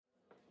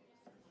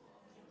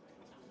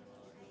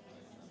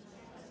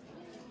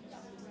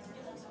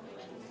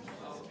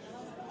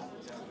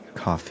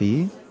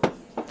coffee.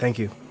 Thank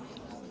you.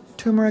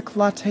 Turmeric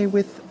latte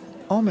with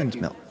almond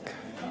milk.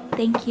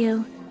 Thank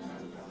you.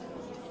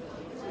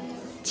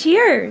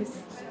 Cheers!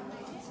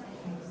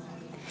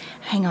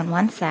 Hang on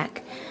one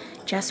sec.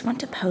 Just want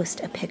to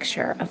post a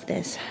picture of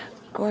this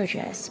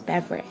gorgeous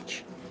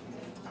beverage.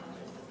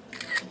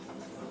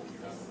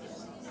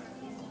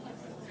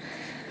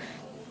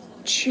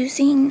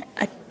 Choosing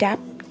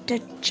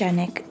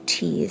adaptogenic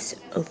teas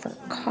over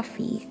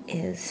coffee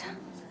is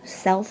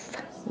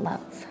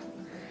self-love.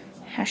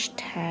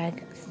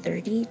 Hashtag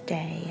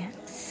 30-day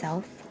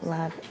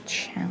self-love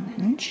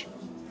challenge.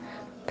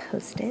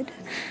 Posted.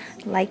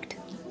 Liked.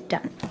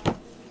 Done.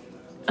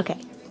 Okay.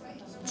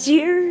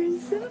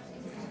 Cheers!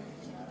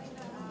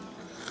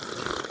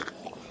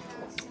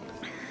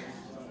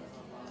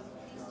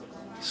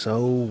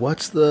 So,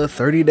 what's the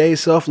 30-day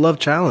self-love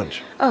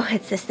challenge? Oh,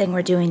 it's this thing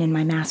we're doing in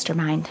my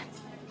mastermind.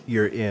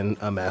 You're in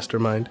a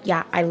mastermind?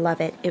 Yeah, I love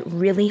it. It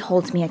really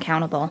holds me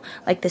accountable.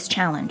 Like this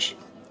challenge.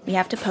 We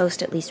have to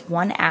post at least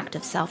one act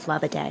of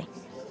self-love a day.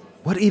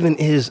 What even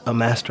is a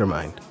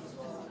mastermind?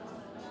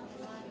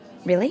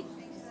 Really?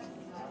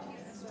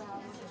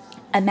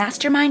 A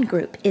mastermind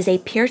group is a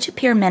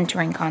peer-to-peer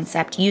mentoring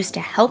concept used to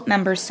help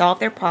members solve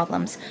their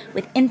problems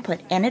with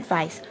input and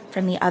advice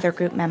from the other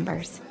group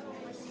members.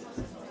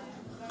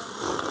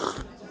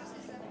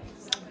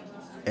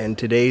 And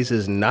today's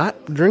is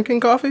not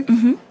drinking coffee?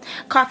 Mm-hmm.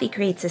 Coffee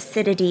creates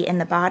acidity in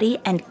the body,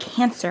 and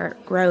cancer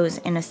grows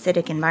in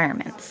acidic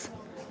environments.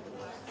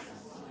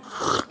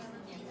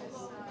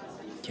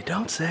 You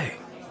don't say.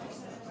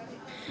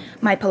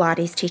 My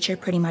Pilates teacher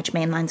pretty much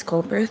mainlines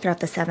cold brew throughout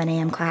the 7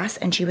 a.m. class,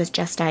 and she was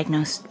just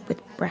diagnosed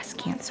with breast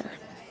cancer.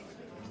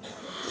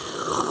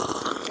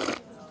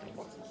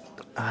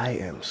 I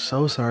am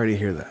so sorry to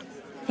hear that.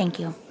 Thank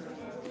you.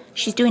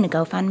 She's doing a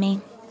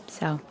GoFundMe,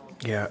 so...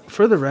 Yeah,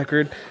 for the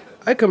record,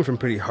 I come from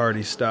pretty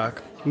hardy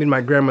stock. I mean,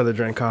 my grandmother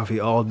drank coffee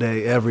all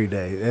day, every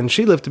day, and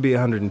she lived to be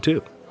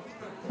 102.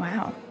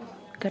 Wow.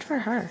 Good for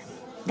her.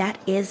 That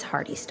is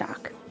hardy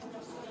stock.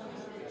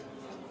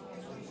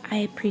 I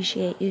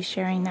appreciate you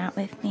sharing that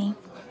with me.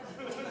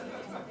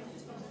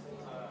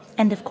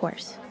 And of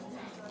course,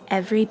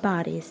 every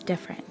body is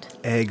different.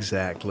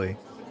 Exactly.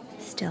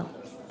 Still,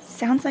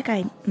 sounds like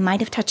I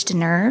might have touched a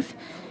nerve,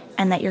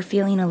 and that you're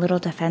feeling a little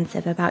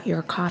defensive about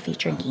your coffee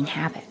drinking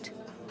habit.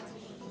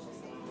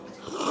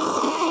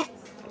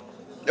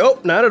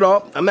 Nope, not at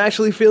all. I'm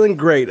actually feeling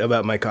great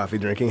about my coffee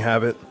drinking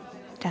habit.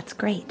 That's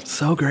great.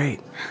 So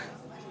great.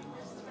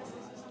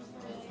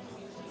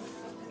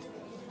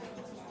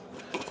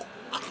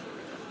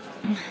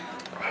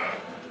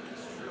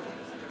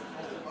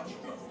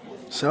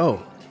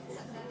 So,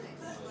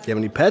 you have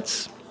any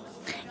pets?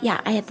 Yeah,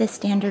 I have this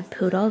standard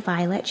poodle,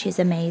 Violet. She's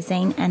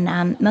amazing.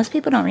 And most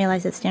people don't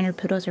realize that standard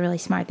poodles are really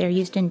smart. They're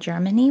used in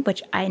Germany,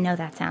 which I know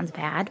that sounds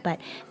bad, but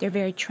they're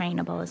very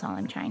trainable is all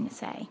I'm trying to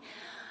say.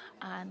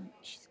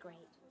 She's great.